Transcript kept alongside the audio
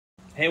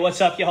Hey,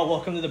 what's up, y'all?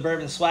 Welcome to the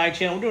Bourbon Swag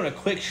channel. We're doing a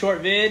quick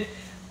short vid.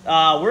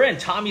 We're in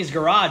Tommy's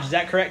garage. Is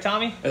that correct,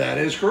 Tommy? That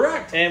is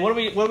correct. And what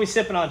are we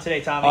sipping on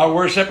today, Tommy?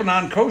 We're sipping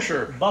on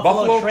Kosher.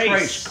 Buffalo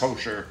Trace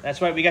Kosher.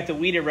 That's right. We got the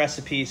weeded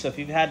recipe. So if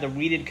you've had the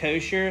weeded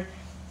Kosher,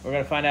 we're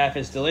going to find out if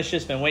it's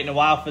delicious. Been waiting a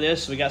while for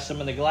this. We got some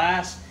in the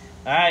glass.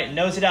 All right.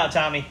 Nose it out,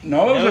 Tommy.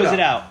 Nose it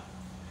out.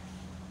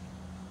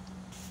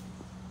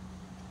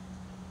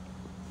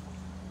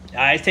 All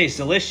right. It tastes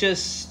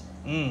delicious.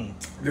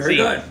 Very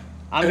good.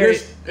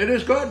 It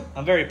is good.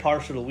 I'm very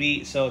partial to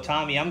wheat. So,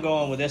 Tommy, I'm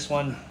going with this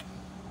one.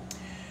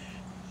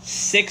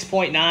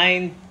 6.9,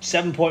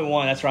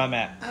 7.1. That's where I'm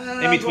at.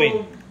 In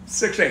between.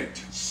 6.8.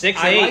 6.8.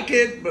 I like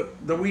it,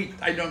 but the wheat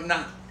I'm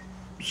not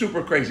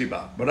super crazy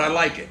about. But I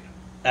like it.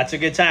 That's a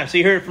good time. So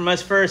you heard it from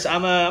us first.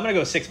 I'm gonna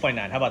go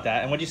 6.9. How about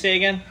that? And what'd you say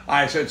again?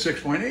 I said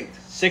 6.8.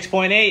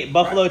 6.8.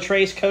 Buffalo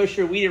Trace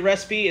Kosher weeded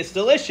recipe. It's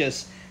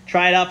delicious.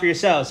 Try it out for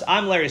yourselves.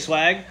 I'm Larry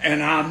Swag.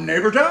 And I'm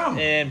Neighbor Tom.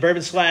 And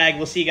Bourbon Swag.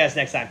 We'll see you guys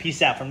next time.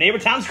 Peace out from Neighbor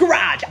Tom's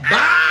garage.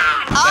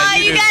 Bye.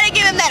 Oh, you gotta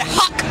give him that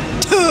huck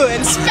too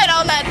and spit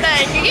on that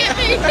thing. You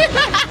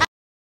get me?